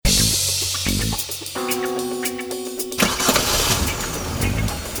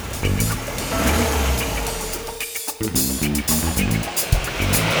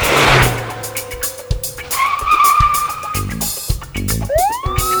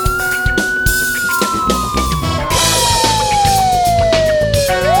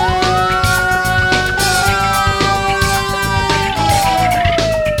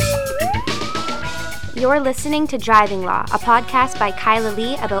You're listening to Driving Law, a podcast by Kyla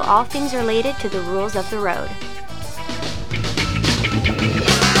Lee about all things related to the rules of the road.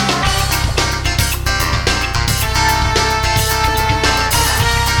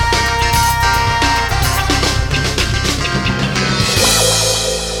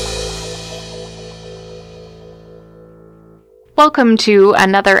 Welcome to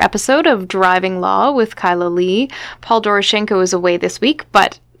another episode of Driving Law with Kyla Lee. Paul Doroshenko is away this week,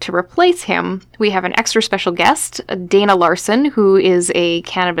 but to replace him, we have an extra special guest, Dana Larson, who is a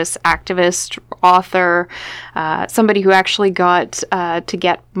cannabis activist, author, somebody who actually got to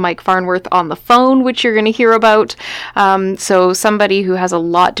get Mike Farnworth on the phone, which you're going to hear about. So somebody who has a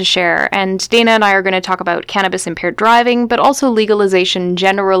lot to share. And Dana and I are going to talk about cannabis-impaired driving, but also legalization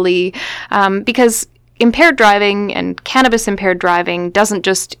generally, because impaired driving and cannabis-impaired driving doesn't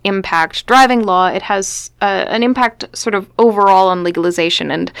just impact driving law, it has an impact sort of overall on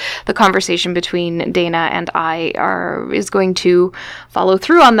legalization, and the conversation between Dana and I is going to follow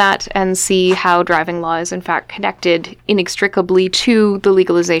through on that and see how driving law is in fact connected inextricably to the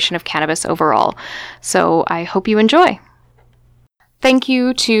legalization of cannabis overall. So I hope you enjoy. Thank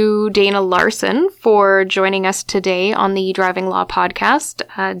you to Dana Larson for joining us today on the Driving Law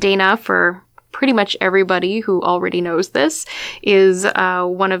podcast. Dana, for pretty much everybody who already knows this, is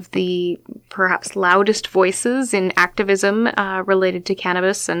one of the perhaps loudest voices in activism related to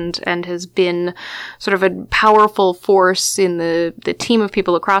cannabis, and has been sort of a powerful force in the team of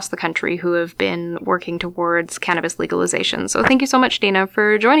people across the country who have been working towards cannabis legalization. So thank you so much, Dana,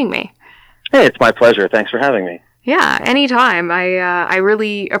 for joining me. Hey, it's my pleasure. Thanks for having me. Yeah, anytime. I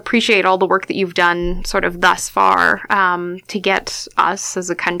really appreciate all the work that you've done sort of thus far to get us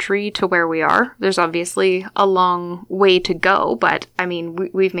as a country to where we are. There's obviously a long way to go, but I mean,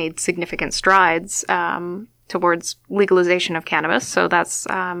 we've made significant strides towards legalization of cannabis. So that's,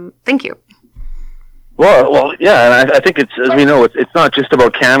 thank you. Well, yeah, and I think it's, as we know, it's not just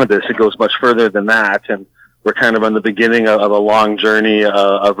about cannabis. It goes much further than that, and we're kind of on the beginning of a long journey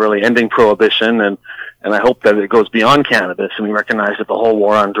of really ending prohibition, and I hope that it goes beyond cannabis, and we recognize that the whole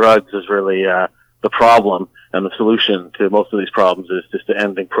war on drugs is really the problem, and the solution to most of these problems is just to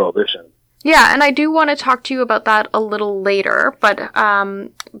ending prohibition. Yeah, and I do want to talk to you about that a little later, but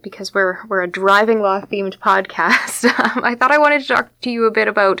because we're a driving law themed podcast, I thought I wanted to talk to you a bit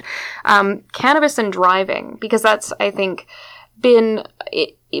about cannabis and driving, because that's, I think, been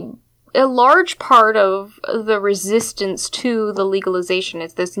a large part of the resistance to the legalization.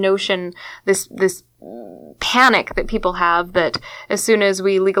 Is this notion, this panic that people have that as soon as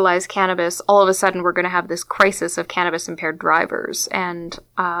we legalize cannabis, all of a sudden we're going to have this crisis of cannabis-impaired drivers. And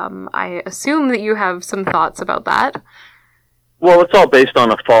I assume that you have some thoughts about that. Well, it's all based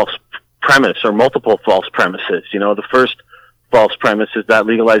on a false premise, or multiple false premises. You know, the first false premise is that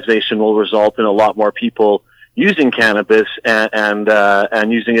legalization will result in a lot more people using cannabis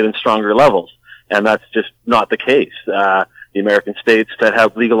and using it in stronger levels. And that's just not the case. The American states that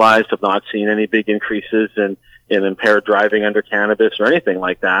have legalized have not seen any big increases in impaired driving under cannabis or anything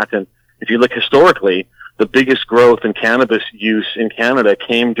like that. And if you look historically, the biggest growth in cannabis use in Canada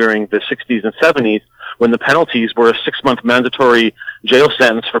came during the 60s and 70s, when the penalties were a 6-month mandatory jail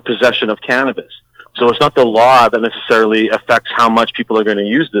sentence for possession of cannabis. So it's not the law that necessarily affects how much people are going to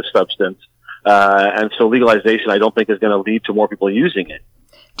use this substance. And so legalization, I don't think, is going to lead to more people using it.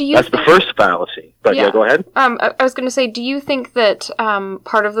 That's the first fallacy. But yeah, go ahead. I was going to say, do you think that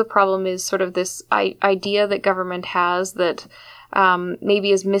part of the problem is sort of this idea that government has that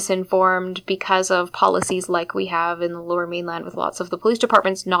maybe is misinformed because of policies like we have in the Lower Mainland, with lots of the police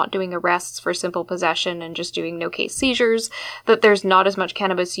departments not doing arrests for simple possession and just doing no-case seizures, that there's not as much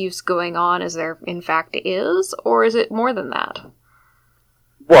cannabis use going on as there in fact is? Or is it more than that?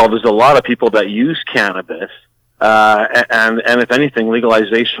 Well, there's a lot of people that use cannabis, and if anything,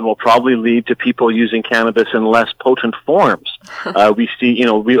 legalization will probably lead to people using cannabis in less potent forms. We see,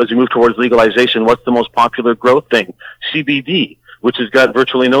 as we move towards legalization, what's the most popular growth thing? CBD, which has got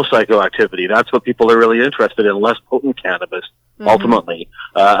virtually no psychoactivity. That's what people are really interested in, less potent cannabis, ultimately,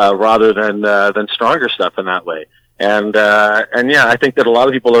 rather than stronger stuff in that way. And yeah, I think that a lot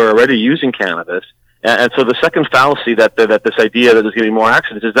of people are already using cannabis. And so the second fallacy that this idea that there's going to be more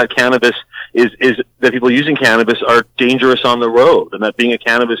accidents is that cannabis is that people using cannabis are dangerous on the road, and that being a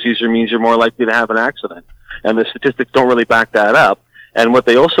cannabis user means you're more likely to have an accident. And the statistics don't really back that up. And what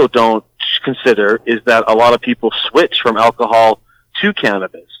they also don't consider is that a lot of people switch from alcohol to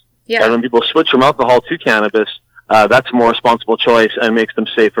cannabis. Yeah. And when people switch from alcohol to cannabis, that's a more responsible choice and makes them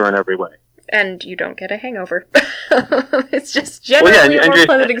safer in every way. And you don't get a hangover. It's just generally a more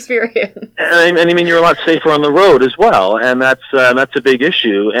pleasant experience. And I mean, you're a lot safer on the road as well, and that's a big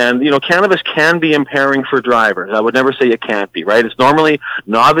issue. And, cannabis can be impairing for drivers. I would never say it can't be, right? It's normally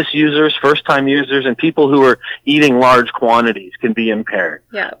novice users, first-time users, and people who are eating large quantities can be impaired.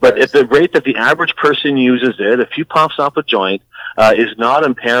 Yeah, but at the rate that the average person uses it, a few puffs off a joint, is not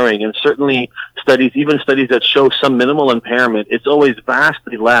impairing, and certainly even studies that show some minimal impairment, it's always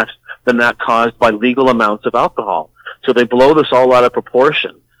vastly less than that caused by legal amounts of alcohol. So they blow this all out of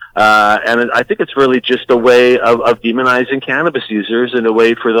proportion. And I think it's really just a way of demonizing cannabis users, and a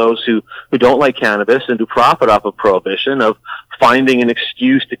way for those who don't like cannabis and who profit off of prohibition of finding an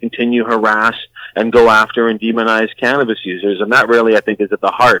excuse to continue harass and go after and demonize cannabis users. And that really, I think, is at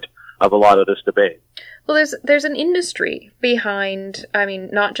the heart of a lot of this debate. Well, there's an industry behind,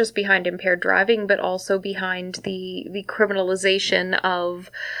 not just behind impaired driving, but also behind the criminalization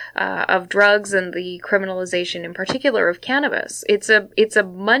of drugs, and the criminalization in particular of cannabis. It's a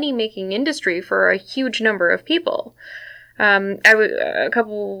money-making industry for a huge number of people. Last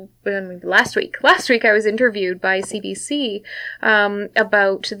week I was interviewed by CBC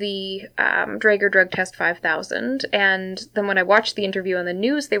about the Draeger Drug Test 5000, and then when I watched the interview on the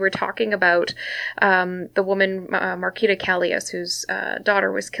news, they were talking about the woman Marketa Kallias, whose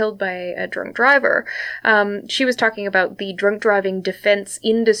daughter was killed by a drunk driver. She was talking about the drunk driving defense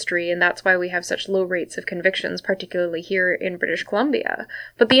industry, and that's why we have such low rates of convictions, particularly here in British Columbia.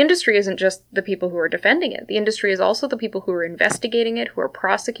 But the industry isn't just the people who are defending it. The industry is also the people who are investigating it, who are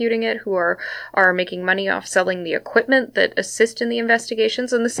prosecuting it, who are making money off selling the equipment that assist in the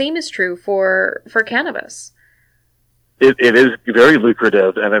investigations, and the same is true for cannabis. It is very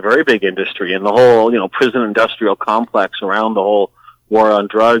lucrative and a very big industry, and the whole prison industrial complex around the whole war on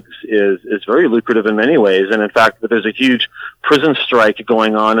drugs is very lucrative in many ways. And in fact, there's a huge prison strike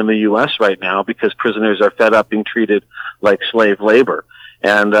going on in the U.S. right now because prisoners are fed up being treated like slave labor.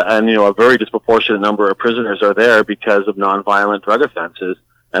 And a very disproportionate number of prisoners are there because of nonviolent drug offenses,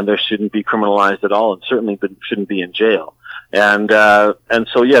 and they shouldn't be criminalized at all, and certainly shouldn't be in jail. And so,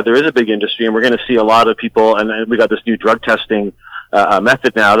 there is a big industry, and we're going to see a lot of people, and we got this new drug testing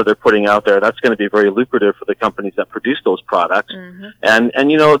method now that they're putting out there. That's going to be very lucrative for the companies that produce those products. Mm-hmm. And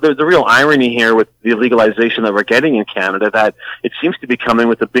there's a real irony here with the legalization that we're getting in Canada, that it seems to be coming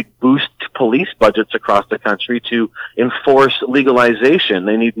with a big boost to police budgets across the country to enforce legalization.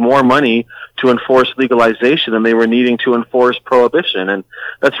 They need more money to enforce legalization than they were needing to enforce prohibition. And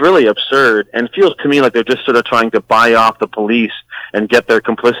that's really absurd, and feels to me like they're just sort of trying to buy off the police and get their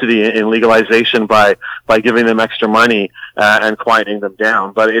complicity in legalization by giving them extra money and quieting them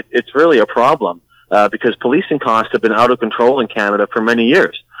down. But it's really a problem because policing costs have been out of control in Canada for many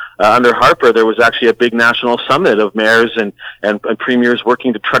years. Under Harper, there was actually a big national summit of mayors and premiers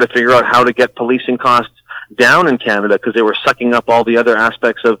working to try to figure out how to get policing costs down in Canada, because they were sucking up all the other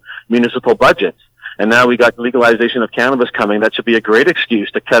aspects of municipal budgets. And now we got legalization of cannabis coming. That should be a great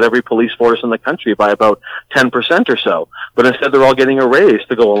excuse to cut every police force in the country by about 10% or so. But instead, they're all getting a raise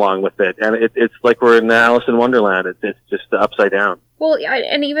to go along with it. And it's like we're in Alice in Wonderland. It's just upside down. Well,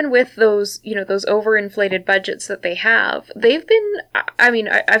 and even with those, those overinflated budgets that they have, they've been,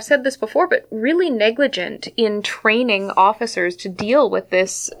 I've said this before, but really negligent in training officers to deal with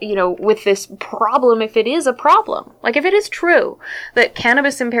this, with this problem, if it is a problem. Like, if it is true that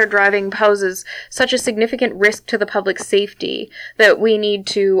cannabis-impaired driving poses such a significant risk to the public safety that we need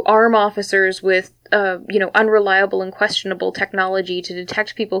to arm officers with unreliable and questionable technology to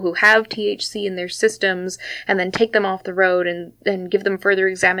detect people who have THC in their systems, and then take them off the road and give them further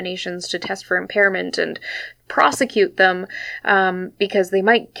examinations to test for impairment and prosecute them because they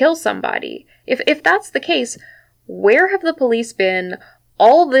might kill somebody. If that's the case, where have the police been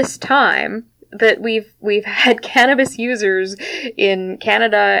all this time that we've had cannabis users in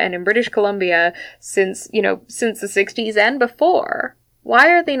Canada and in British Columbia since the 60s and before? Why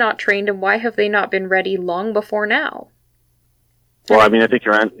are they not trained, and why have they not been ready long before now? Well, I think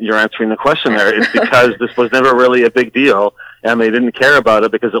you're answering the question there. It's because this was never really a big deal, and they didn't care about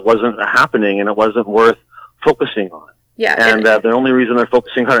it because it wasn't happening and it wasn't worth focusing on. Yeah, and the only reason they're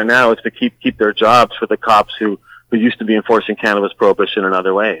focusing on it now is to keep their jobs for the cops who used to be enforcing cannabis prohibition in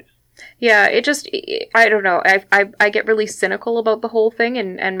other ways. Yeah, I don't know. I get really cynical about the whole thing,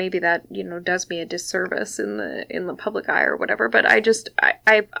 and maybe that, does me a disservice in the public eye or whatever, but I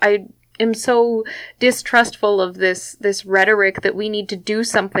am so distrustful of this rhetoric that we need to do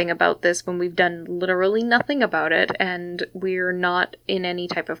something about this when we've done literally nothing about it and we're not in any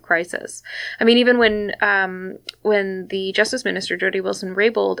type of crisis. I mean, even when the Justice Minister, Jody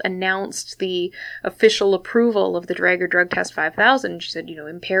Wilson-Raybould, announced the official approval of the Draeger drug test 5000, she said,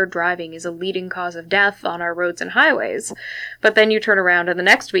 impaired driving is a leading cause of death on our roads and highways. But then you turn around and the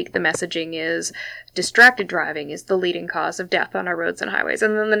next week the messaging is distracted driving is the leading cause of death on our roads and highways.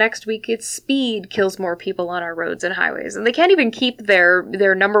 And then the next week it's speed kills more people on our roads and highways. And they can't even keep their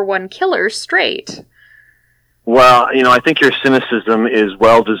number one killer straight. Well, I think your cynicism is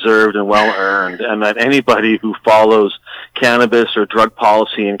well-deserved and well-earned, and that anybody who follows cannabis or drug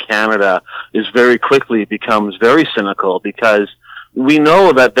policy in Canada is very quickly becomes very cynical, because we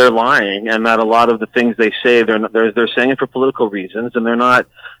know that they're lying, and that a lot of the things they say, they're saying it for political reasons, and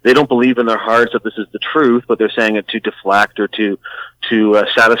they don't believe in their hearts that this is the truth, but they're saying it to deflect or to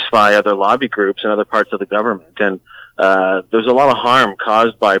satisfy other lobby groups and other parts of the government. And there's a lot of harm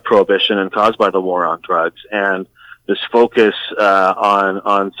caused by prohibition and caused by the war on drugs, and this focus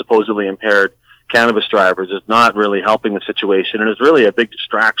on supposedly impaired cannabis drivers is not really helping the situation, and is really a big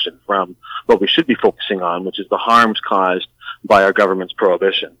distraction from what we should be focusing on, which is the harms caused by our government's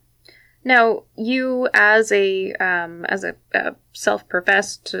prohibition. Now, you as a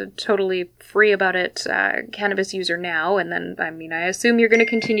self-professed, totally free about it, cannabis user now, and then, I assume you're going to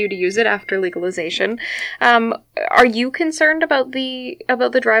continue to use it after legalization. Are you concerned about the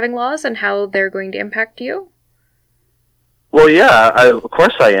driving laws and how they're going to impact you? Well, yeah, of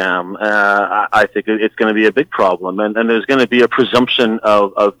course I am. I think it's going to be a big problem, and there's going to be a presumption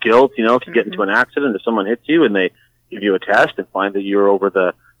of guilt. If you get into an accident, if someone hits you and they give you a test and find that you're over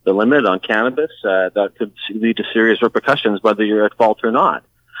the limit on cannabis, that could lead to serious repercussions, whether you're at fault or not.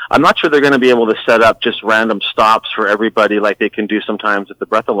 I'm not sure they're going to be able to set up just random stops for everybody like they can do sometimes at the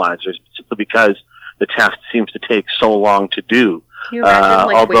breathalyzers, simply because the test seems to take so long to do. Can you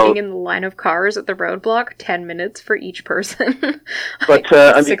imagine, waiting in the line of cars at the roadblock, 10 minutes for each person? But,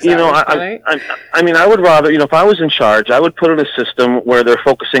 I would rather, if I was in charge, I would put in a system where they're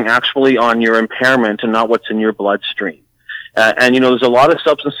focusing actually on your impairment and not what's in your bloodstream. There's a lot of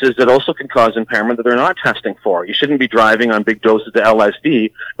substances that also can cause impairment that they're not testing for. You shouldn't be driving on big doses of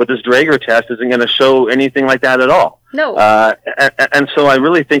LSD, but this Draeger test isn't going to show anything like that at all. No. And so I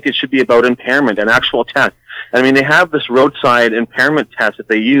really think it should be about impairment and actual tests. They have this roadside impairment test that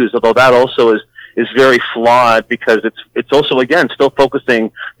they use, although that also is very flawed, because it's also, again, still focusing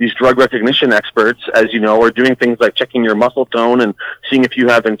these drug recognition experts, as you know, are doing things like checking your muscle tone and seeing if you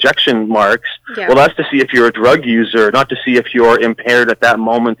have injection marks. Yeah. Well, that's to see if you're a drug user, not to see if you're impaired at that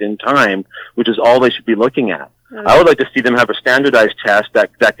moment in time, which is all they should be looking at. Mm-hmm. I would like to see them have a standardized test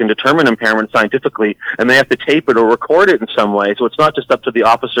that can determine impairment scientifically, and they have to tape it or record it in some way, so it's not just up to the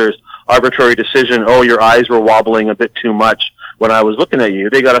officer's arbitrary decision, oh, your eyes were wobbling a bit too much when I was looking at you.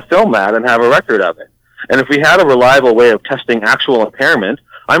 They got to film that and have a record of it. And if we had a reliable way of testing actual impairment,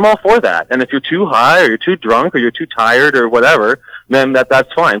 I'm all for that. And if you're too high or you're too drunk or you're too tired or whatever, then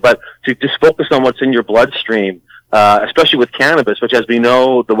that's fine. But to just focus on what's in your bloodstream, especially with cannabis, which, as we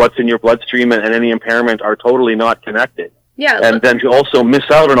know, the what's in your bloodstream and any impairment are totally not connected. Yeah. And then to also miss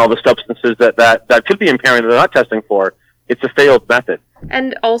out on all the substances that could be impairing that they're not testing for, it's a failed method.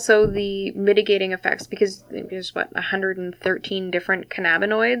 And also the mitigating effects, because there's 113 different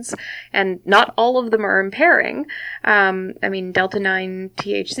cannabinoids, and not all of them are impairing. Delta-9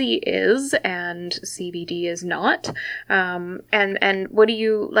 THC is, and CBD is not. And what do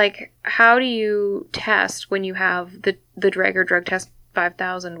you, how do you test when you have the Draeger drug test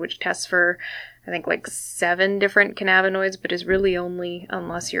 5000, which tests for, I think, 7 different cannabinoids, but is really only,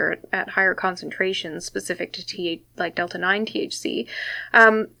 unless you're at higher concentrations, specific to Delta-9 THC.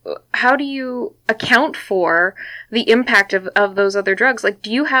 How do you account for the impact of those other drugs? Do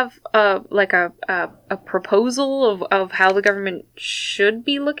you have a proposal of how the government should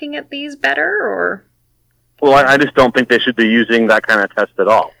be looking at these better, or? Well, I just don't think they should be using that kind of test at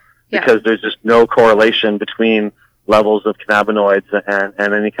all, because there's just no correlation between levels of cannabinoids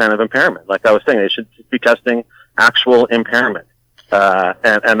and any kind of impairment. Like I was saying, they should be testing actual impairment.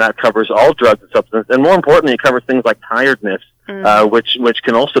 And that covers all drugs and substances. And more importantly, it covers things like tiredness, which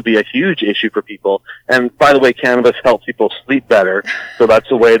can also be a huge issue for people. And by the way, cannabis helps people sleep better. So that's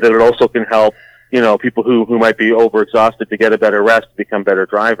a way that it also can help people who might be overexhausted to get a better rest to become better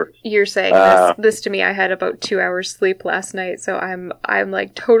drivers. You're saying this to me. I had about 2 hours sleep last night, so I'm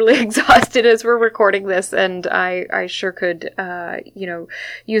like totally exhausted as we're recording this, and I sure could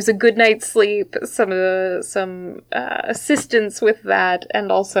use a good night's sleep, some assistance with that,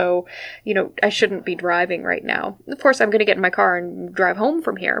 and also I shouldn't be driving right now. Of course, I'm going to get in my car and drive home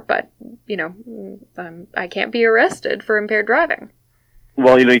from here, but I can't be arrested for impaired driving.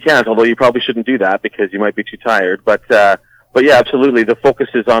 Well, you can't, although you probably shouldn't do that because you might be too tired. But yeah, absolutely. The focus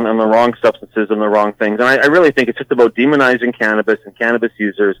is on the wrong substances and the wrong things. And I really think it's just about demonizing cannabis and cannabis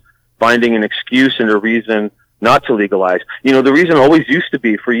users, finding an excuse and a reason not to legalize. The reason always used to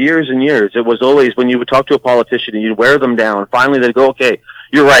be, for years and years, it was always when you would talk to a politician and you'd wear them down, finally they'd go, okay,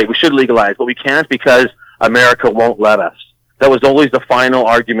 you're right, we should legalize, but we can't because America won't let us. That was always the final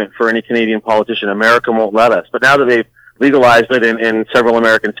argument for any Canadian politician. America won't let us. But now that they've legalized it in several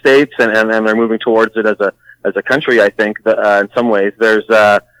American states, and they're moving towards it as a country, I think, in some ways,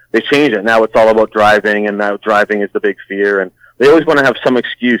 they changed it. Now it's all about driving, and now driving is the big fear, and they always want to have some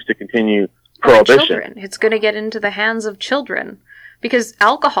excuse to continue prohibition. Children. It's going to get into the hands of children, because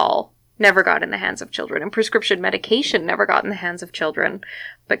alcohol never got in the hands of children, and prescription medication never got in the hands of children,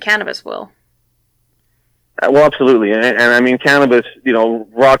 but cannabis will. Well, absolutely. And I mean, cannabis,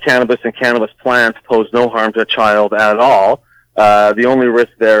 raw cannabis and cannabis plants pose no harm to a child at all. The only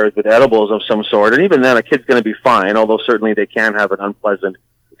risk there is with edibles of some sort. And even then, a kid's going to be fine, although certainly they can have an unpleasant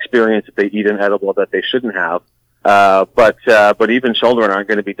experience if they eat an edible that they shouldn't have. But even children aren't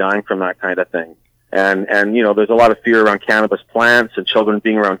going to be dying from that kind of thing. And there's a lot of fear around cannabis plants and children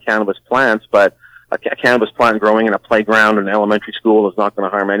being around cannabis plants, but a cannabis plant growing in a playground in elementary school is not going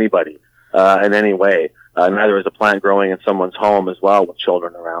to harm anybody, in any way. Neither is a plant growing in someone's home as well with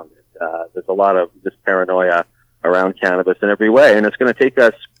children around it. There's a lot of this paranoia around cannabis in every way, and it's going to take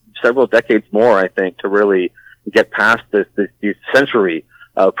us several decades more, I think, to really get past this century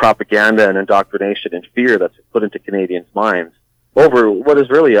of propaganda and indoctrination and fear that's put into Canadians' minds over what is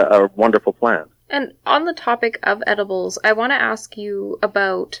really a wonderful plan. And on the topic of edibles, I want to ask you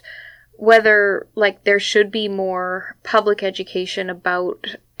about whether, there should be more public education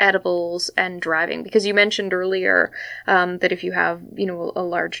about edibles and driving, because you mentioned earlier that if you have, a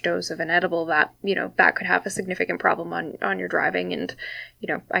large dose of an edible, that, that could have a significant problem on your driving. And,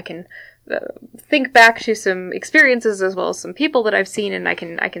 I can think back to some experiences as well as some people that I've seen, and I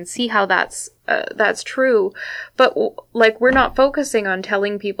can see how that's true. But we're not focusing on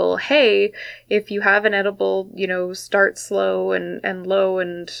telling people, hey, if you have an edible, start slow and low,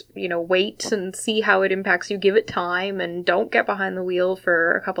 and wait and see how it impacts you. Give it time, and don't get behind the wheel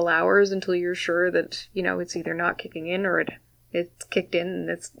for a couple hours until you're sure that it's either not kicking in or it's kicked in and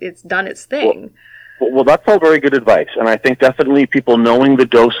it's done its thing. Well, that's all very good advice, and I think definitely people knowing the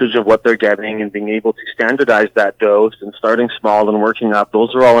dosage of what they're getting and being able to standardize that dose and starting small and working up,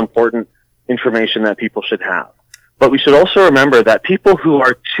 those are all important information that people should have. But we should also remember that people who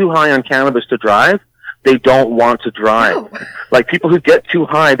are too high on cannabis to drive, they don't want to drive. No. People who get too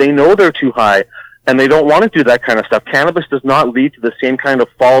high, they know they're too high, and they don't want to do that kind of stuff. Cannabis does not lead to the same kind of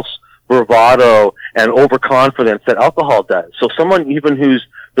false bravado and overconfidence that alcohol does. So someone even who's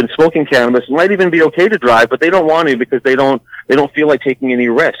been smoking cannabis might even be okay to drive, but they don't want to because they don't feel like taking any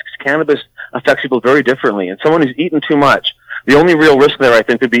risks. Cannabis affects people very differently, and someone who's eaten too much, the only real risk there, I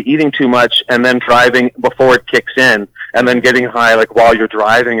think, would be eating too much and then driving before it kicks in and then getting high while you're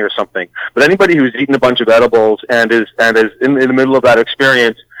driving or something. But anybody who's eaten a bunch of edibles and is in the middle of that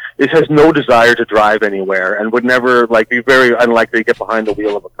experience has no desire to drive anywhere and would never be very unlikely to get behind the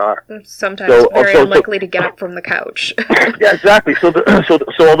wheel of a car. Sometimes very unlikely to get up from the couch. Yeah, exactly. So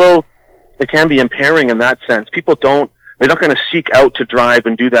although it can be impairing in that sense, people they're not going to seek out to drive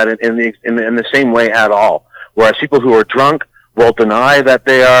and do that in the same way at all. Whereas people who are drunk will deny that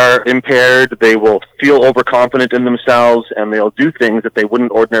they are impaired, they will feel overconfident in themselves, and they'll do things that they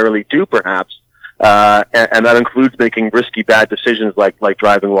wouldn't ordinarily do, perhaps. And that includes making risky, bad decisions like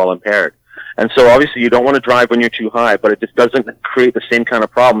driving while impaired. And so obviously you don't want to drive when you're too high, but it just doesn't create the same kind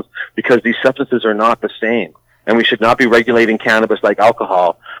of problems because these substances are not the same. And we should not be regulating cannabis like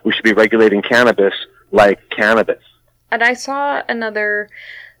alcohol. We should be regulating cannabis like cannabis. And I saw another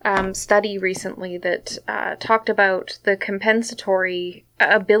study recently that talked about the compensatory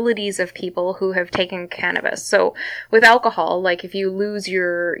abilities of people who have taken cannabis. So with alcohol, like if you lose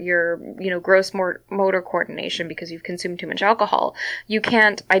your gross motor coordination because you've consumed too much alcohol, you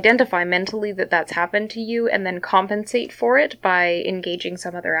can't identify mentally that that's happened to you and then compensate for it by engaging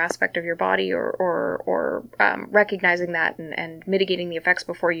some other aspect of your body or recognizing that and mitigating the effects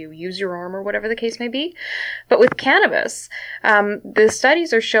before you use your arm or whatever the case may be. But with cannabis, the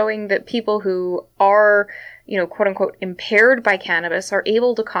studies are showing that people who are quote unquote impaired by cannabis are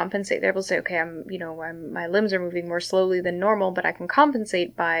able to compensate. They're able to say, okay, my limbs are moving more slowly than normal, but I can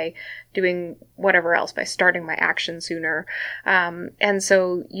compensate by doing whatever else, by starting my action sooner. And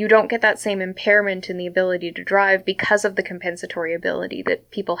so you don't get that same impairment in the ability to drive because of the compensatory ability that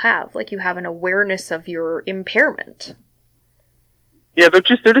people have. Like you have an awareness of your impairment. Yeah, they're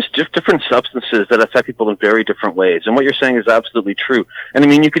just different substances that affect people in very different ways. And what you're saying is absolutely true. And I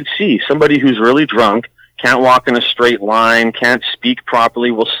mean, you could see somebody who's really drunk, can't walk in a straight line, can't speak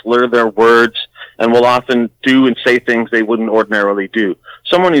properly, will slur their words, and will often do and say things they wouldn't ordinarily do.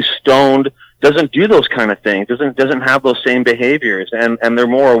 Someone who's stoned doesn't do those kind of things, doesn't have those same behaviors, and they're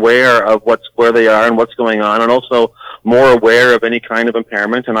more aware of where they are and what's going on, and also more aware of any kind of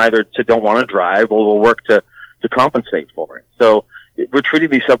impairment, and either don't want to drive or will work to compensate for it. So we're treating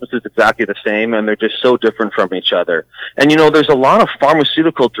these substances exactly the same, and they're just so different from each other. And, there's a lot of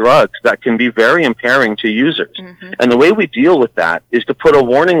pharmaceutical drugs that can be very impairing to users. Mm-hmm. And the way we deal with that is to put a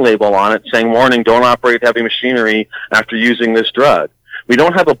warning label on it saying, warning, don't operate heavy machinery after using this drug. We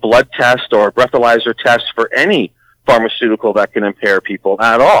don't have a blood test or a breathalyzer test for any pharmaceutical that can impair people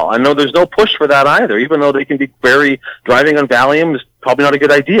at all. I know there's no push for that either, even though they can be driving on Valium is probably not a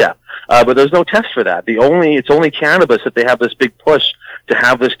good idea. But there's no test for that. It's only cannabis that they have this big push to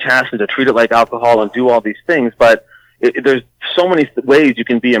have this test and to treat it like alcohol and do all these things. But there's so many ways you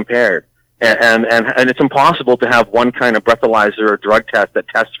can be impaired. And it's impossible to have one kind of breathalyzer or drug test that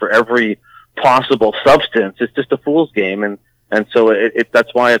tests for every possible substance. It's just a fool's game. And so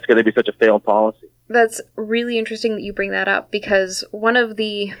that's why it's going to be such a failed policy. That's really interesting that you bring that up, because when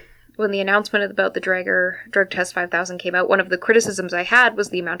the announcement about the Drug Test 5000 came out, one of the criticisms I had was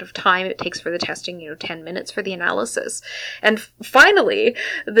the amount of time it takes for the testing, 10 minutes for the analysis. And finally,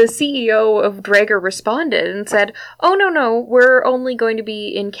 the CEO of Draeger responded and said, oh, no, we're only going to be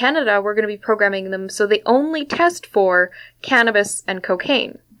in Canada, we're going to be programming them so they only test for cannabis and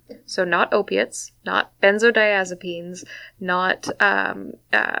cocaine. So not opiates, not benzodiazepines, not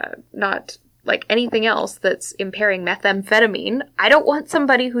like anything else that's impairing methamphetamine. I don't want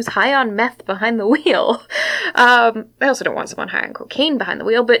somebody who's high on meth behind the wheel. I also don't want someone high on cocaine behind the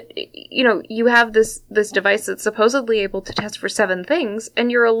wheel, but, you have this device that's supposedly able to test for 7 things,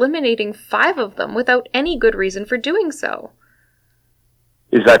 and you're eliminating 5 of them without any good reason for doing so.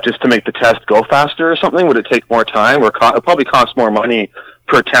 Is that just to make the test go faster or something? Would it take more time? Or it probably costs more money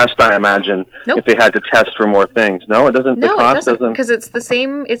per test, I imagine, nope. If they had to test for more things. No, it doesn't. No, it doesn't, because it's the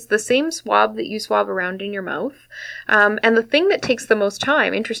same swab that you swab around in your mouth. And the thing that takes the most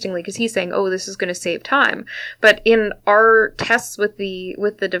time, interestingly, because he's saying, oh, this is going to save time. But in our tests with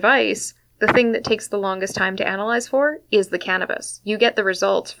the device, the thing that takes the longest time to analyze for is the cannabis. You get the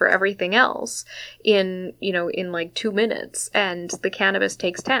results for everything else in like 2 minutes, and the cannabis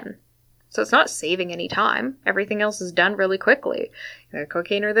takes 10. So it's not saving any time. Everything else is done really quickly. There's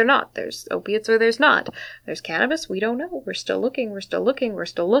cocaine or they're not. There's opiates or there's not. There's cannabis. We don't know. We're still looking.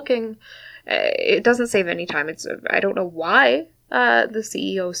 It doesn't save any time. I don't know why the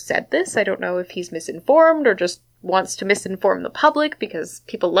CEO said this. I don't know if he's misinformed or just wants to misinform the public, because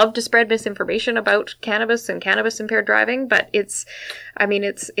people love to spread misinformation about cannabis and cannabis-impaired driving. But it's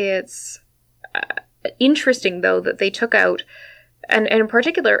interesting, though, that they took out, and in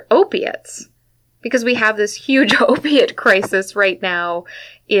particular, opiates, because we have this huge opiate crisis right now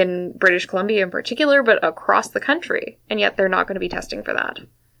in British Columbia in particular, but across the country, and yet they're not going to be testing for that.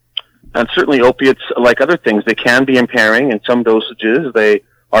 And certainly opiates, like other things, they can be impairing in some dosages. They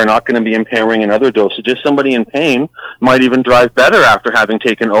are not going to be impairing in other dosages. Somebody in pain might even drive better after having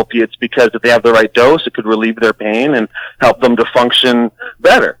taken opiates, because if they have the right dose, it could relieve their pain and help them to function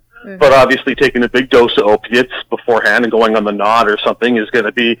better. Mm-hmm. But obviously taking a big dose of opiates beforehand and going on the nod or something is going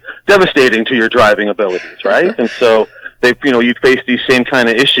to be devastating to your driving abilities, right? And so you face these same kind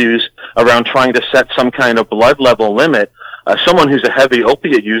of issues around trying to set some kind of blood level limit. Someone who's a heavy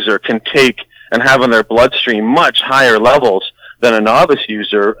opiate user can take and have in their bloodstream much higher levels than a novice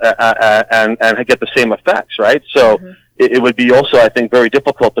user and get the same effects, right? So mm-hmm. it would be also, I think, very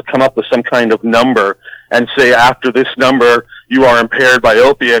difficult to come up with some kind of number and say after this number you are impaired by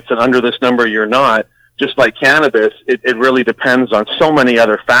opiates and under this number you're not. Just like cannabis, it really depends on so many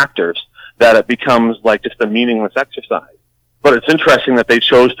other factors that it becomes like just a meaningless exercise. But it's interesting that they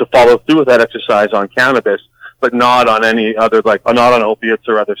chose to follow through with that exercise on cannabis, but not on any other, not on opiates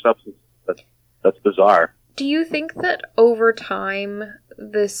or other substances. That's bizarre. Do you think that over time,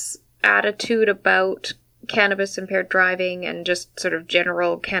 this attitude about cannabis-impaired driving and just sort of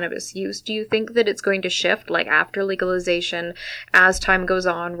general cannabis use, do you think that it's going to shift, like after legalization, as time goes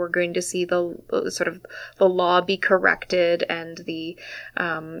on, we're going to see the law be corrected and the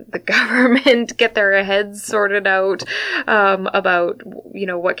government get their heads sorted out about,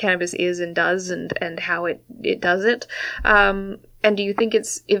 what cannabis is and does and how it does it? And do you think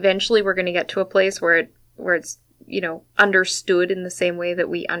it's eventually we're going to get to a place where it's understood in the same way that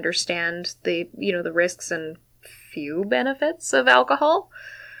we understand the risks and few benefits of alcohol?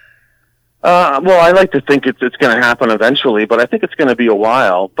 Well, I like to think it's going to happen eventually, but I think it's going to be a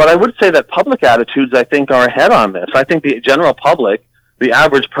while. But I would say that public attitudes, I think, are ahead on this. I think the general public, the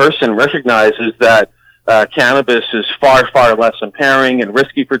average person, recognizes that cannabis is far, far less impairing and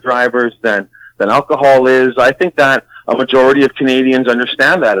risky for drivers than alcohol is. I think that a majority of Canadians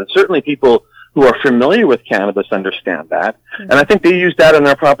understand that, and certainly people who are familiar with cannabis understand that. And I think they use that in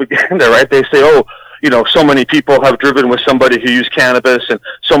their propaganda, right? They say, so many people have driven with somebody who used cannabis, and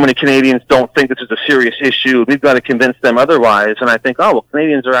so many Canadians don't think this is a serious issue. We've got to convince them otherwise. And I think,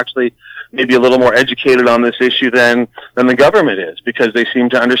 Canadians are actually maybe a little more educated on this issue than the government is, because they seem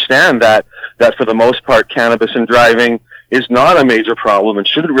to understand that for the most part, cannabis and driving is not a major problem and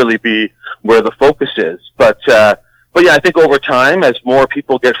shouldn't really be where the focus is. But yeah, I think over time, as more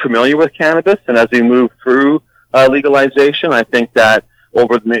people get familiar with cannabis and as we move through legalization, I think that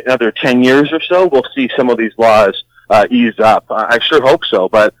over another 10 years or so, we'll see some of these laws ease up. I sure hope so,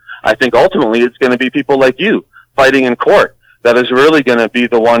 but I think ultimately it's going to be people like you fighting in court that is really going to be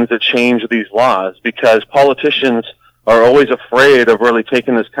the ones that change these laws, because politicians are always afraid of really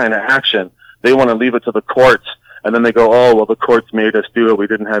taking this kind of action. They want to leave it to the courts, and then they go, the courts made us do it. We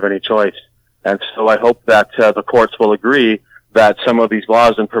didn't have any choice. And so I hope that the courts will agree that some of these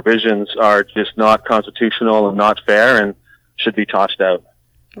laws and provisions are just not constitutional and not fair and should be tossed out.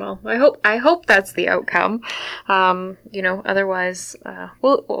 Well, I hope that's the outcome. Otherwise,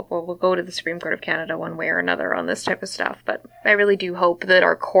 we'll go to the Supreme Court of Canada one way or another on this type of stuff. But I really do hope that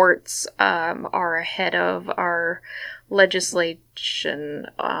our courts are ahead of our legislation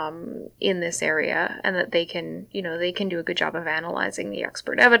in this area, and that they can do a good job of analyzing the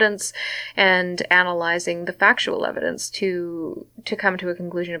expert evidence and analyzing the factual evidence to come to a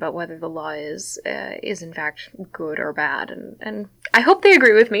conclusion about whether the law is in fact good or bad. And I hope they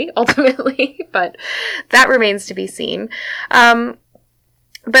agree with me ultimately, but that remains to be seen. But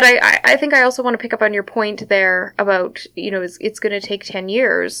I think I also want to pick up on your point there about, it's going to take 10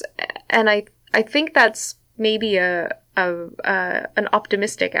 years. And I think that's maybe an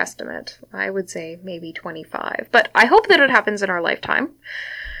optimistic estimate. I would say maybe 25. But I hope that it happens in our lifetime.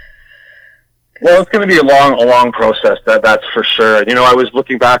 Well, it's going to be a long process, that's for sure. I was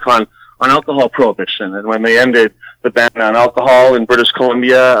looking back on alcohol prohibition, and when they ended the ban on alcohol in British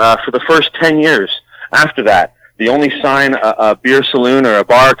Columbia, for the first 10 years after that, the only sign a beer saloon or a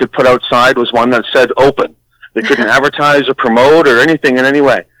bar could put outside was one that said open. They couldn't advertise or promote or anything in any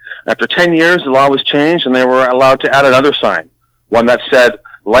way. After 10 years, the law was changed, and they were allowed to add another sign, one that said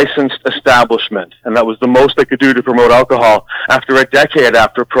licensed establishment, and that was the most they could do to promote alcohol after a decade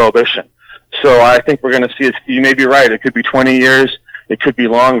after prohibition. So I think we're going to see it. You may be right. It could be 20 years. It could be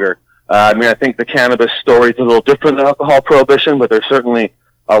longer. I think the cannabis story is a little different than alcohol prohibition, but there's certainly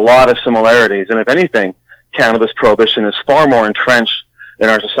a lot of similarities. And if anything, cannabis prohibition is far more entrenched in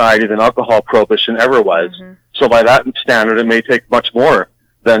our society than alcohol prohibition ever was. Mm-hmm. So by that standard, it may take much more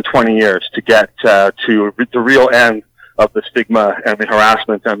than 20 years to get to the real end of the stigma and the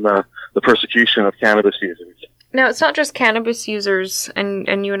harassment and the persecution of cannabis users. Now, it's not just cannabis users,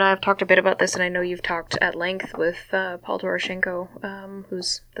 and you and I have talked a bit about this, and I know you've talked at length with Paul Doroshenko,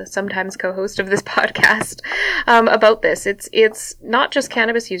 who's the sometimes co-host of this podcast, about this. It's not just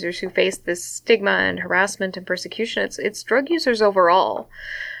cannabis users who face this stigma and harassment and persecution. It's drug users overall.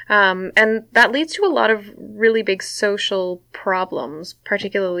 And that leads to a lot of really big social problems,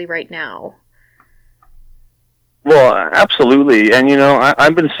 particularly right now. Well, absolutely. And,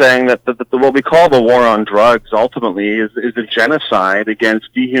 I've been saying that what we call the war on drugs ultimately is a genocide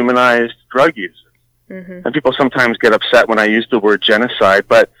against dehumanized drug users. Mm-hmm. And people sometimes get upset when I use the word genocide,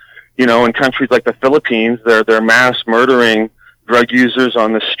 but, in countries like the Philippines, they're mass murdering drug users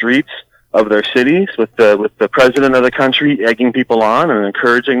on the streets of their cities with the president of the country egging people on and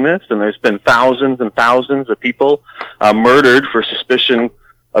encouraging this. And there's been thousands and thousands of people murdered for suspicion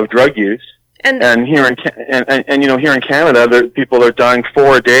of drug use. And here in Canada, people are dying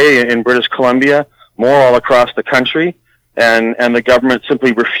 4 a day in British Columbia, more all across the country. and the government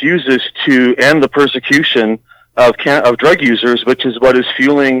simply refuses to end the persecution of drug users, which is what is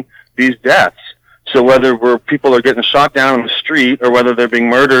fueling these deaths. So whether people are getting shot down in the street or whether they're being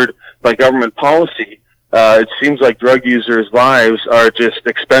murdered by government policy, it seems like drug users' lives are just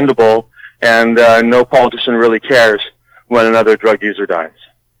expendable, and no politician really cares when another drug user dies.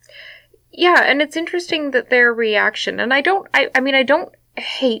 Yeah, and it's interesting that their reaction, and I don't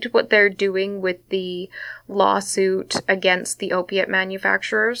hate what they're doing with the lawsuit against the opiate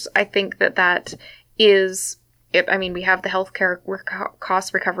manufacturers. I think that is, we have the Healthcare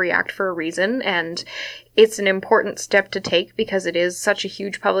Cost Recovery Act for a reason, and it's an important step to take because it is such a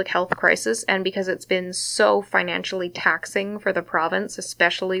huge public health crisis and because it's been so financially taxing for the province,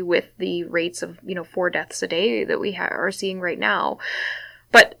 especially with the rates of, 4 deaths a day that we are seeing right now.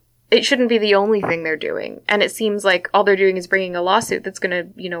 But it shouldn't be the only thing they're doing. And it seems like all they're doing is bringing a lawsuit that's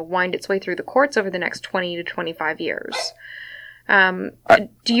going to, wind its way through the courts over the next 20 to 25 years.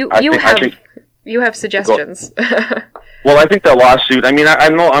 You have suggestions? Well, I think the lawsuit,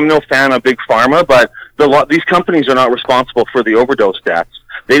 I'm no fan of Big Pharma, but these companies are not responsible for the overdose deaths.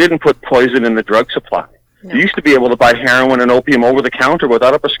 They didn't put poison in the drug supply. No. You used to be able to buy heroin and opium over the counter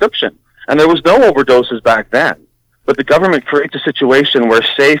without a prescription. And there was no overdoses back then. But the government creates a situation where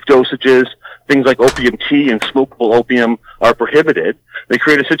safe dosages, things like opium tea and smokable opium, are prohibited. They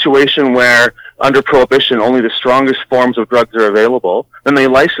create a situation where, under prohibition, only the strongest forms of drugs are available. Then they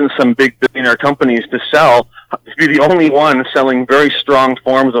license some big billionaire companies to be the only one selling very strong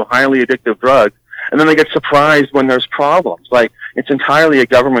forms of highly addictive drugs. And then they get surprised when there's problems. Like, it's entirely a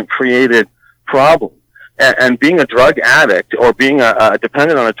government-created problem. And being a drug addict or being a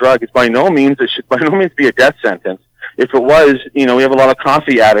dependent on a drug is by no means be a death sentence. If it was, we have a lot of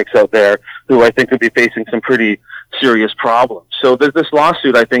coffee addicts out there who I think would be facing some pretty serious problems. So this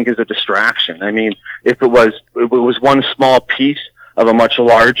lawsuit, I think, is a distraction. If it was one small piece of a much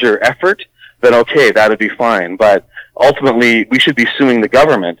larger effort, then okay, that would be fine. But ultimately, we should be suing the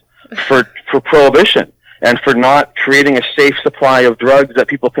government for prohibition and for not creating a safe supply of drugs that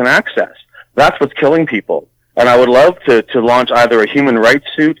people can access. That's what's killing people. And I would love to launch either a human rights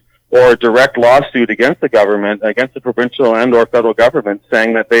suit or a direct lawsuit against the government, against the provincial and or federal government,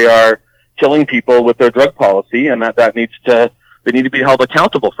 saying that they are killing people with their drug policy and that they need to be held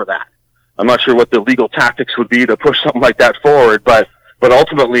accountable for that. I'm not sure what the legal tactics would be to push something like that forward, but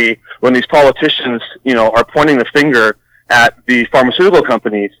ultimately, when these politicians, are pointing the finger at the pharmaceutical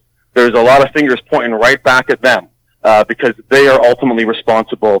companies, there's a lot of fingers pointing right back at them, because they are ultimately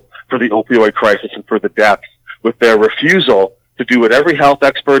responsible for the opioid crisis and for the deaths with their refusal to do what every health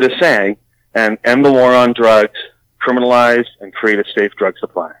expert is saying and end the war on drugs, criminalize, and create a safe drug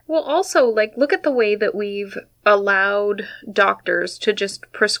supply. Well, also, look at the way that we've allowed doctors to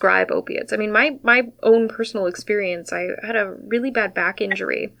just prescribe opiates. My own personal experience, I had a really bad back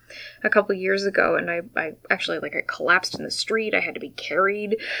injury a couple of years ago, and I actually, I collapsed in the street. I had to be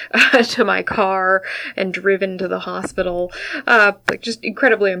carried to my car and driven to the hospital. Just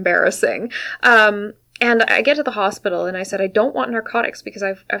incredibly embarrassing. And I get to the hospital and I said, I don't want narcotics because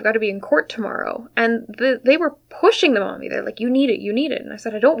I've got to be in court tomorrow. And they were pushing them on me. They're like, you need it. And I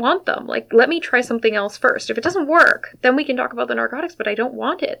said, I don't want them. Let me try something else first. If it doesn't work, then we can talk about the narcotics, but I don't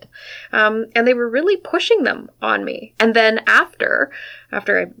want it. And they were really pushing them on me. And then after I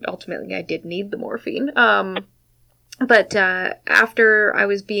did need the morphine, but after I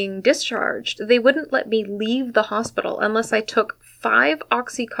was being discharged, they wouldn't let me leave the hospital unless I took 5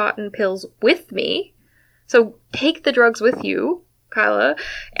 Oxycontin pills with me. So take the drugs with you, Kyla,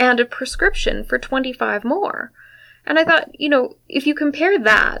 and a prescription for 25 more. And I thought, if you compare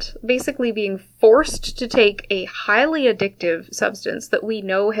that, basically being forced to take a highly addictive substance that we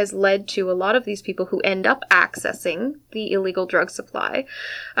know has led to a lot of these people who end up accessing the illegal drug supply,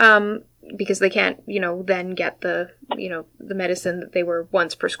 because they can't, then get the medicine that they were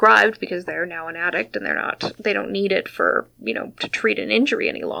once prescribed because they're now an addict and they don't need it for, to treat an injury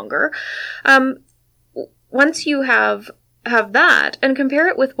any longer. Once you have that and compare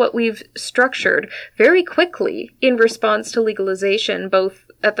it with what we've structured very quickly in response to legalization, both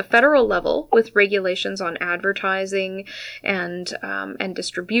at the federal level with regulations on advertising and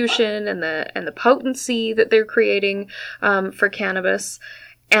distribution and the potency that they're creating for cannabis,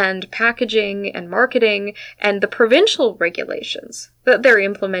 and packaging and marketing, and the provincial regulations that they're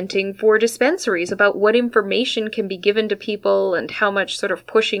implementing for dispensaries about what information can be given to people and how much sort of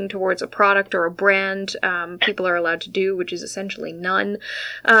pushing towards a product or a brand people are allowed to do, which is essentially none.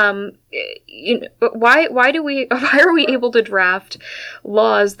 Why are we able to draft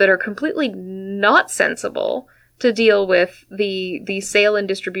laws that are completely not sensible to deal with the sale and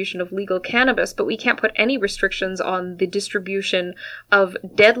distribution of legal cannabis, but we can't put any restrictions on the distribution of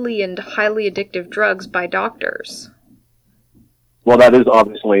deadly and highly addictive drugs by doctors. Well, that is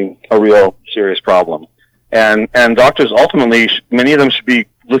obviously a real serious problem. And doctors ultimately, many of them should be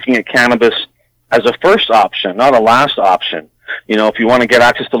looking at cannabis as a first option, not a last option. You know, if you want to get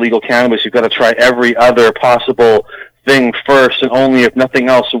access to legal cannabis, you've got to try every other possible thing first, and only if nothing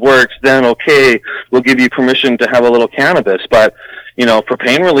else works, then okay, we'll give you permission to have a little cannabis. But, you know, for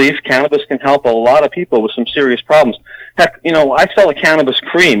pain relief, cannabis can help a lot of people with some serious problems. Heck, you know, I sell a cannabis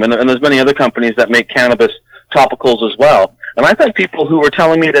cream, and there's many other companies that make cannabis topicals as well. And I've had people who were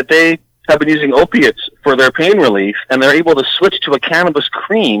telling me that they have been using opiates for their pain relief, and they're able to switch to a cannabis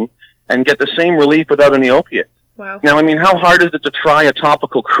cream and get the same relief without any opiates. Wow. Now, I mean, how hard is it to try a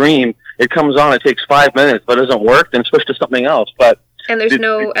topical cream? It comes on, it takes 5 minutes, but it doesn't work, then switch to something else. But there's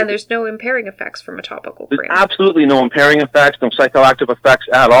no impairing effects from a topical cream. There's absolutely no impairing effects, no psychoactive effects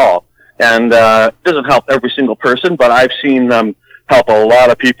at all. And it doesn't help every single person, but I've seen them help a lot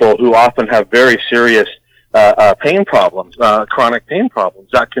of people who often have very serious pain problems, chronic pain problems.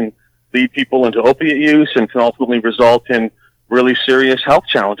 That can lead people into opiate use and can ultimately result in really serious health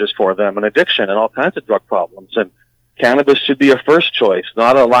challenges for them, and addiction and all kinds of drug problems. And cannabis should be a first choice,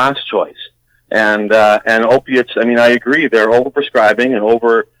 not a last choice. And opiates, I mean, I agree, they're overprescribing and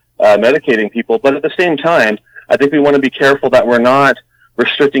over medicating people, but at the same time, I think we want to be careful that we're not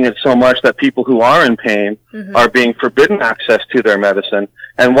restricting it so much that people who are in pain are being forbidden access to their medicine,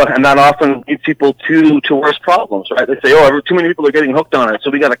 and that often leads people to worse problems, right? They say, oh, too many people are getting hooked on it, so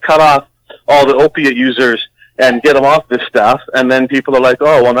we got to cut off all the opiate users and get them off this stuff, and then people are like,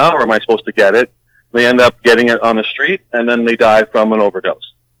 oh, well, now where am I supposed to get it? They end up getting it on the street, and then they die from an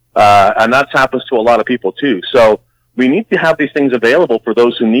overdose. And that happens to a lot of people, too. So we need to have these things available for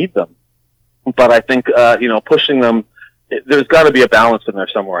those who need them. But I think, pushing them, there's got to be a balance in there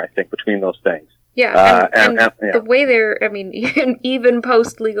somewhere, I think, between those things. Yeah, and the way they're, I mean, even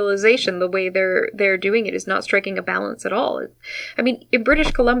post-legalization, the way they're doing it is not striking a balance at all. I mean, in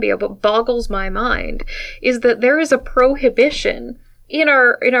British Columbia, what boggles my mind is that there is a prohibition in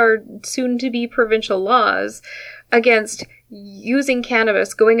our soon-to-be provincial laws against using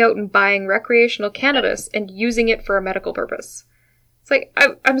cannabis, going out and buying recreational cannabis and using it for a medical purpose. It's like,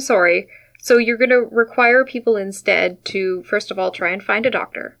 I'm sorry. So you're going to require people instead to, first of all, try and find a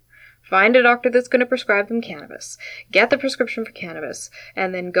doctor. Find a doctor that's going to prescribe them cannabis. Get the prescription for cannabis.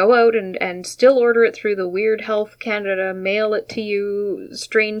 And then go out and still order it through the Weird Health Canada, mail it to you,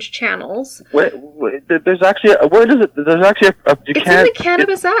 strange channels. Wait, there's actually where does it? There's actually it's in the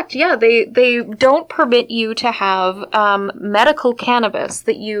Cannabis Act. Yeah, they don't permit you to have medical cannabis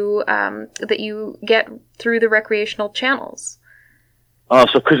that you get through the recreational channels. Oh,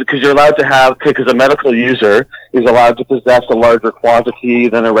 so because you're allowed to have, because a medical user is allowed to possess a larger quantity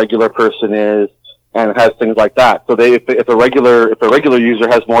than a regular person is, and has things like that. So if a regular user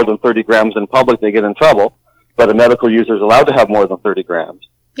has more than 30 grams in public, they get in trouble. But a medical user is allowed to have more than 30 grams.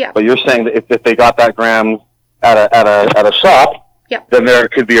 Yeah. But you're saying that if they got that gram at a shop, yeah, then they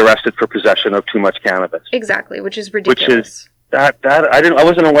could be arrested for possession of too much cannabis. Exactly, which is ridiculous. That I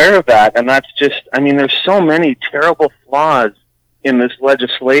wasn't aware of that, and that's just, I mean, there's so many terrible flaws in this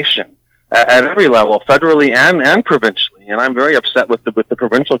legislation at every level, federally and provincially. And I'm very upset with the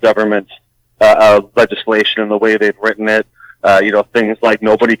provincial government's legislation and the way they've written it. Things like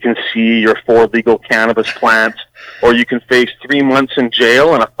nobody can see your 4 legal cannabis plants, or you can face 3 months in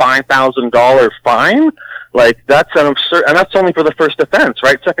jail and a $5,000 fine. Like, that's an absurd, and that's only for the first offense,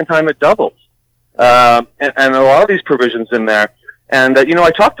 right? Second time it doubles. And a lot of these provisions in there. And, I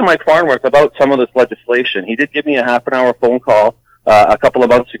talked to Mike Farnworth about some of this legislation. He did give me a half-an-hour phone call a couple of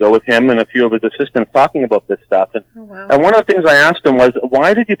months ago with him and a few of his assistants talking about this stuff. And, and one of the things I asked him was,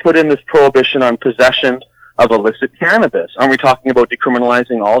 why did you put in this prohibition on possession of illicit cannabis? Aren't we talking about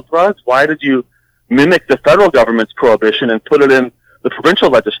decriminalizing all drugs? Why did you mimic the federal government's prohibition and put it in the provincial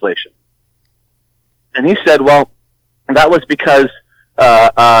legislation? And he said, well, that was because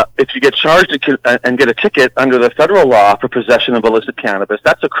if you get charged and get a ticket under the federal law for possession of illicit cannabis,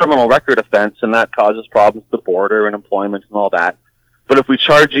 that's a criminal record offense, and that causes problems at the border and employment and all that. But if we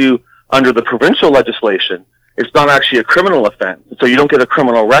charge you under the provincial legislation, it's not actually a criminal offense, so you don't get a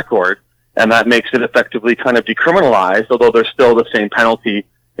criminal record, and that makes it effectively kind of decriminalized, although there's still the same penalty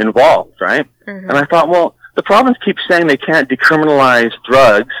involved, right? Mm-hmm. And I thought, well, the province keeps saying they can't decriminalize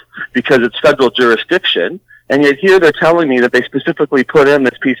drugs because it's federal jurisdiction, and yet here they're telling me that they specifically put in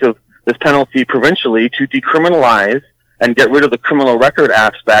this penalty provincially to decriminalize and get rid of the criminal record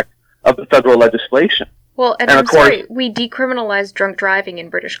aspect of the federal legislation. Well, and I'm sorry, we decriminalized drunk driving in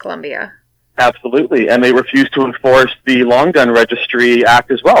British Columbia. Absolutely, and they refuse to enforce the Long Gun Registry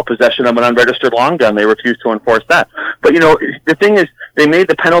Act as well. Possession of an unregistered long gun, they refuse to enforce that. But, the thing is, they made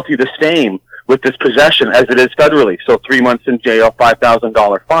the penalty the same with this possession as it is federally. So 3 months in jail,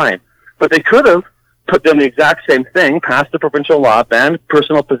 $5,000 fine. But they could have put them the exact same thing, passed the provincial law, banned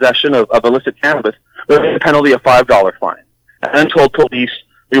personal possession of illicit cannabis, with a penalty of $5 fine, and then told police,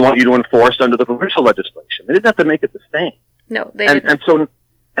 we want you to enforce under the provincial legislation. They didn't have to make it the same. No, they didn't.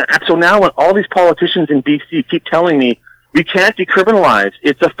 And so now when all these politicians in BC keep telling me we can't decriminalize,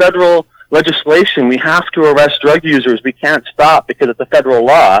 it's a federal legislation, we have to arrest drug users, we can't stop because it's a federal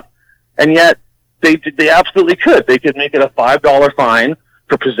law, and yet they absolutely could. They could make it a $5 fine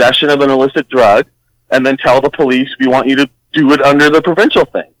for possession of an illicit drug and then tell the police we want you to do it under the provincial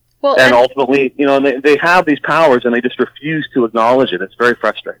thing. Well, and ultimately, they have these powers and they just refuse to acknowledge it. It's very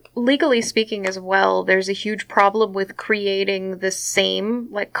frustrating. Legally speaking as well, there's a huge problem with creating the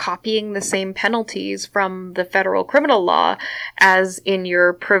same, copying the same penalties from the federal criminal law as in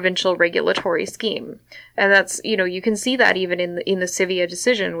your provincial regulatory scheme. And that's, you can see that even in the Sivia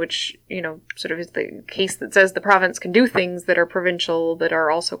decision, which, sort of is the case that says the province can do things that are provincial that are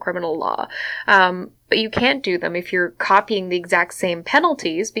also criminal law. But you can't do them if you're copying the exact same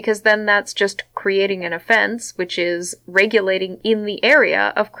penalties, because then that's just creating an offense, which is regulating in the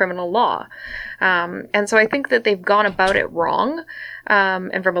area of criminal law. And so I think that they've gone about it wrong.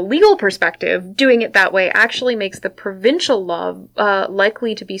 And from a legal perspective, doing it that way actually makes the provincial law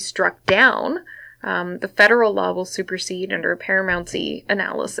likely to be struck down. The federal law will supersede under a paramountcy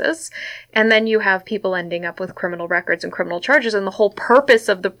analysis, and then you have people ending up with criminal records and criminal charges, and the whole purpose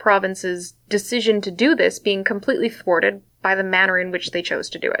of the province's decision to do this being completely thwarted by the manner in which they chose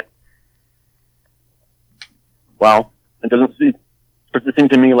to do it. Well, it doesn't seem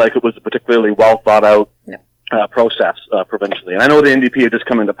to me like it was a particularly well thought out process provincially. And I know the NDP had just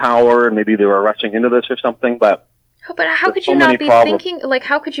come into power, and maybe they were rushing into this or something, but but how could you not be thinking,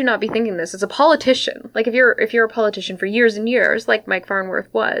 how could you not be thinking this as a politician? If you're a politician for years and years, like Mike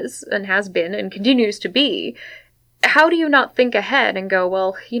Farnworth was and has been and continues to be, how do you not think ahead and go,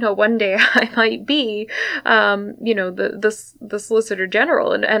 well, one day I might be, the Solicitor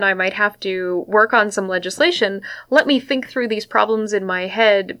General and I might have to work on some legislation. Let me think through these problems in my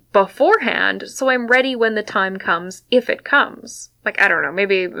head beforehand so I'm ready when the time comes, if it comes. I don't know,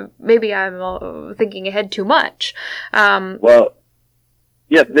 maybe I'm thinking ahead too much.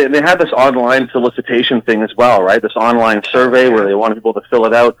 Yeah, they had this online solicitation thing as well, right? This online survey where they wanted people to fill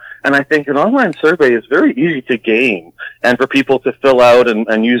it out. And I think an online survey is very easy to game and for people to fill out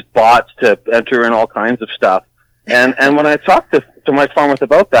and use bots to enter in all kinds of stuff. And when I talked to Mike Farnworth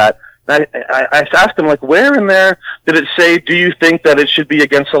about that, I asked him, where in there did it say, do you think that it should be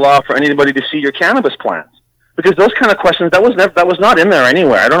against the law for anybody to see your cannabis plans? Because those kind of questions, that was not in there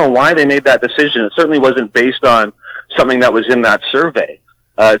anywhere. I don't know why they made that decision. It certainly wasn't based on something that was in that survey.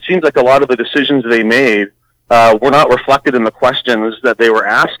 It seems like a lot of the decisions they made were not reflected in the questions that they were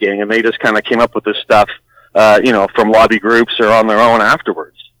asking, and they just kind of came up with this stuff, from lobby groups or on their own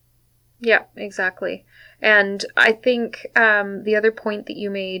afterwards. Yeah, exactly. And I think the other point that you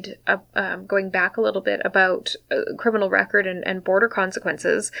made, going back a little bit about criminal record and border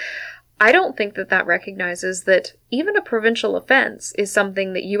consequences, I don't think that recognizes that even a provincial offense is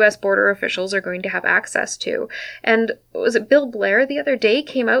something that U.S. border officials are going to have access to. And was it Bill Blair the other day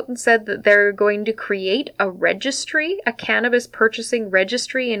came out and said that they're going to create a registry, a cannabis purchasing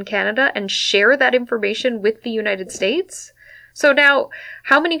registry in Canada, and share that information with the United States? So now,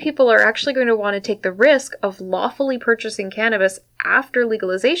 how many people are actually going to want to take the risk of lawfully purchasing cannabis after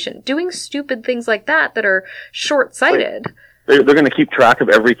legalization, doing stupid things like that are short-sighted? They're going to keep track of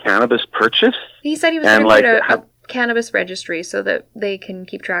every cannabis purchase? He said he was going to create a cannabis registry so that they can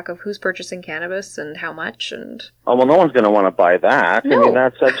keep track of who's purchasing cannabis and how much. And no one's going to want to buy that. No. I mean,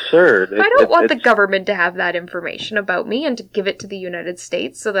 that's absurd. I don't want the government to have that information about me and to give it to the United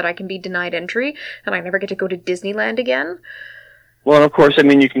States so that I can be denied entry and I never get to go to Disneyland again. Well, and of course, I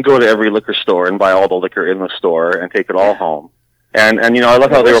mean, you can go to every liquor store and buy all the liquor in the store and take it all home. And I love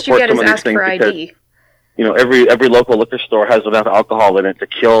how they report some of these things because every local liquor store has enough alcohol in it to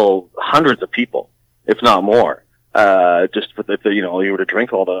kill hundreds of people, if not more. Just if you were to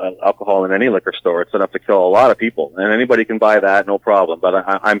drink all the alcohol in any liquor store, it's enough to kill a lot of people. And anybody can buy that, no problem. But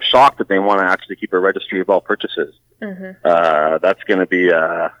I'm shocked that they want to actually keep a registry of all purchases. Mm-hmm. That's going to be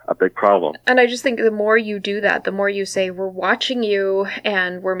a big problem. And I just think the more you do that, the more you say, we're watching you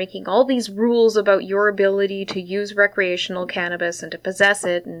and we're making all these rules about your ability to use recreational cannabis and to possess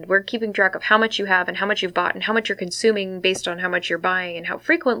it, and we're keeping track of how much you have and how much you've bought and how much you're consuming based on how much you're buying and how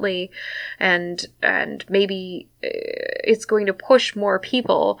frequently, and maybe it's going to push more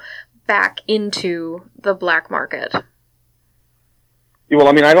people back into the black market? Well,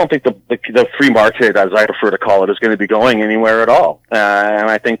 I mean, I don't think the free market, as I prefer to call it, is going to be going anywhere at all. And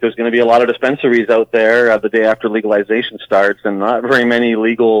I think there's going to be a lot of dispensaries out there the day after legalization starts, and not very many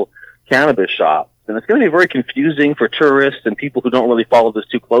legal cannabis shops. And it's going to be very confusing for tourists and people who don't really follow this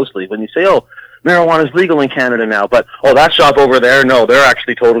too closely. When you say, oh, marijuana is legal in Canada now, but, oh, that shop over there, no, they're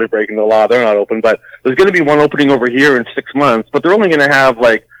actually totally breaking the law. They're not open. But there's going to be one opening over here in 6 months, but they're only going to have,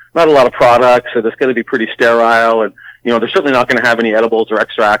 like, not a lot of products, so it's going to be pretty sterile, and they're certainly not going to have any edibles or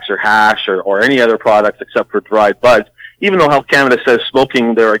extracts or hash or any other products except for dried buds, even though Health Canada says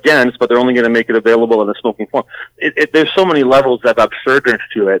smoking they're against, but they're only going to make it available in a smoking form. There's so many levels of absurdity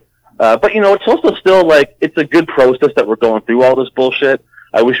to it. But, it's also still like, it's a good process that we're going through all this bullshit.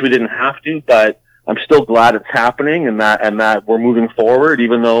 I wish we didn't have to, but I'm still glad it's happening and that we're moving forward,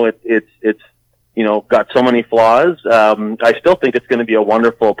 even though it's got so many flaws. I still think it's going to be a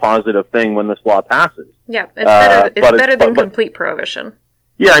wonderful, positive thing when this law passes. Yeah, it's better than complete prohibition.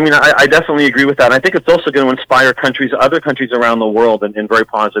 Yeah, I mean, I definitely agree with that. And I think it's also going to inspire other countries around the world in very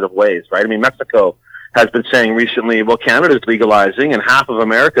positive ways, right? I mean, Mexico has been saying recently, well, Canada's legalizing and half of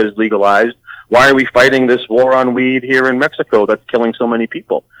America is legalized. Why are we fighting this war on weed here in Mexico that's killing so many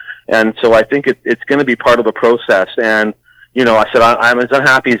people? And so I think it's going to be part of the process. And I said, I'm as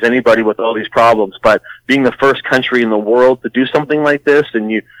unhappy as anybody with all these problems, but being the first country in the world to do something like this, and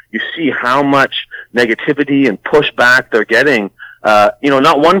you see how much negativity and pushback they're getting,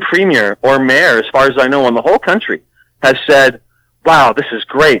 not one premier or mayor, as far as I know, in the whole country has said, wow, this is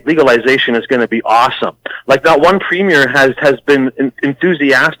great. Legalization is going to be awesome. Like, not one premier has been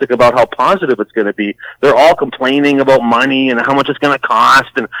enthusiastic about how positive it's going to be. They're all complaining about money and how much it's going to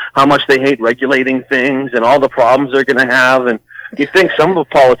cost and how much they hate regulating things and all the problems they're going to have. And you think some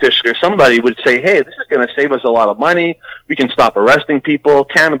politician or somebody would say, hey, this is going to save us a lot of money. We can stop arresting people.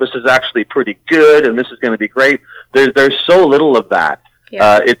 Cannabis is actually pretty good, and this is going to be great. There's so little of that.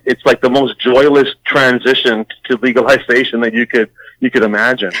 Yeah. It's like the most joyless transition to legalization that you could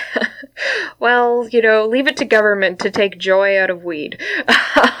imagine. Well, leave it to government to take joy out of weed.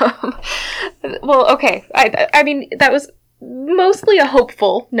 Well, okay. I mean, that was mostly a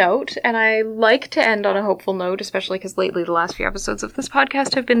hopeful note, and I like to end on a hopeful note, especially because lately the last few episodes of this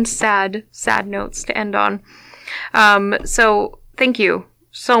podcast have been sad notes to end on. So thank you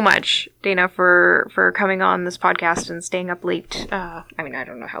so much, Dana, for coming on this podcast and staying up late. I mean, I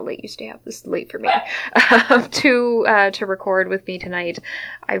don't know how late you stay up. This is late for me. To record with me tonight.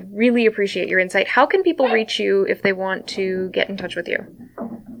 I really appreciate your insight. How can people reach you if they want to get in touch with you?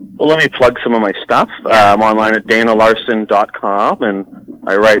 Well, let me plug some of my stuff. I'm online at danalarson.com, and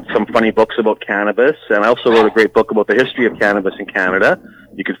I write some funny books about cannabis, and I also wrote a great book about the history of cannabis in Canada.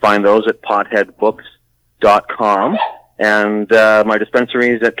 You can find those at potheadbooks.com. And my dispensary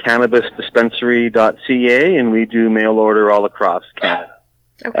is at cannabisdispensary.ca, and we do mail order all across Canada.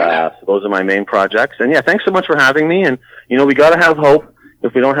 Okay. So those are my main projects. And yeah, thanks so much for having me. And, we got to have hope.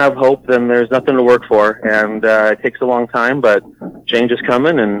 If we don't have hope, then there's nothing to work for. And it takes a long time, but change is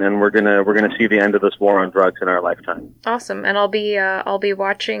coming, and we're gonna see the end of this war on drugs in our lifetime. Awesome. And I'll be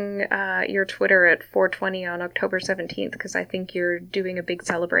watching your Twitter at 420 on October 17th, because I think you're doing a big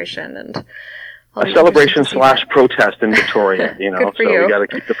celebration and a celebration / protest in Victoria, Good for so you. We got to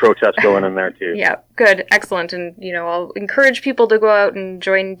keep the protest going in there too. Yeah, good, excellent, and I'll encourage people to go out and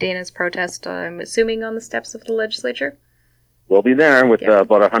join Dana's protest. I'm assuming on the steps of the legislature. We'll be there with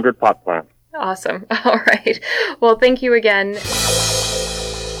about 100 pot plants. Awesome. All right. Well, thank you again.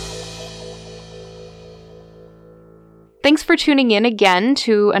 Thanks for tuning in again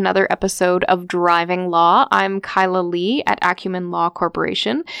to another episode of Driving Law. I'm Kyla Lee at Acumen Law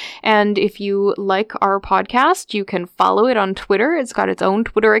Corporation. And if you like our podcast, you can follow it on Twitter. It's got its own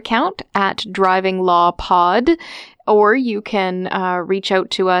Twitter account at Driving Law Pod. Or you can reach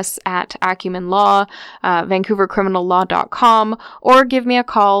out to us at Acumen Law, VancouverCriminalLaw.com, or give me a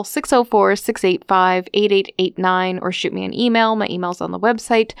call, 604-685-8889, or shoot me an email. My email's on the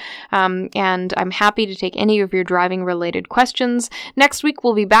website, and I'm happy to take any of your driving-related questions. Next week,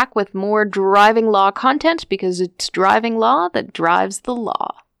 we'll be back with more driving law content, because it's driving law that drives the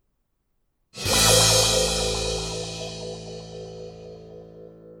law.